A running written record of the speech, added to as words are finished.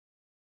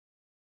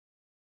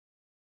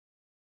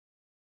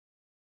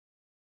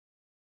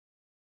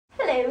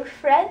Hello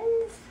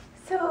friends!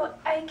 So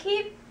I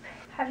keep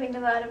having a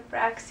lot of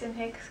Braxton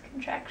Hicks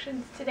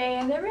contractions today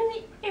and they're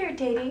really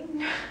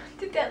irritating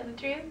to tell the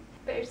truth.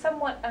 They're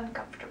somewhat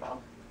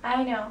uncomfortable.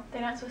 I know,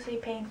 they're not supposed to be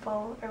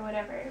painful or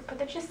whatever, but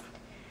it's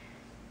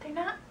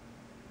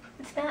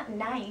not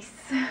nice.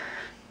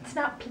 It's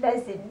not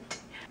pleasant.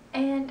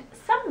 And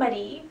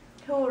somebody,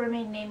 who will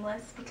remain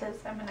nameless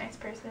because I'm a nice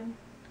person,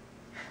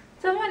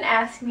 someone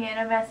asked me in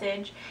a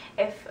message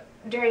if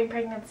during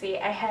pregnancy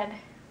I had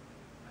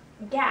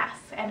gas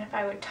and if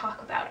I would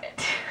talk about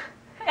it.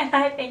 And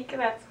I think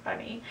that's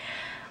funny.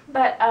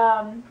 But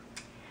I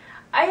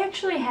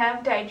actually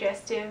have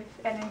digestive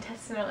and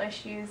intestinal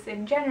issues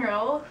in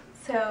general,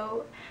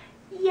 so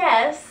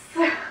yes.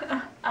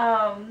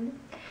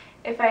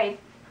 If I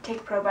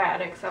take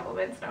probiotic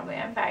supplements, normally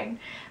I'm fine.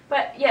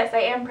 But yes,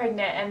 I am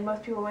pregnant, and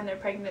most people when they're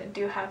pregnant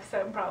do have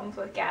some problems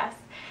with gas.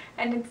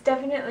 And it's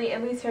definitely,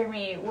 at least for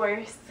me,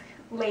 worse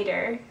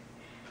later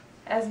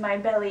as my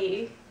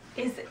belly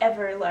is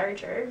ever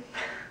larger.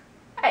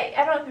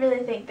 I don't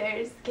really think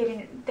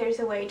there's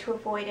a way to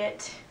avoid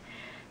it.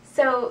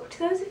 So to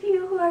those of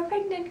you who are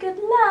pregnant, good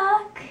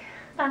luck.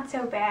 Not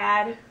so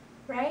bad,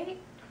 right?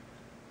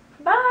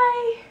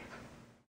 Bye!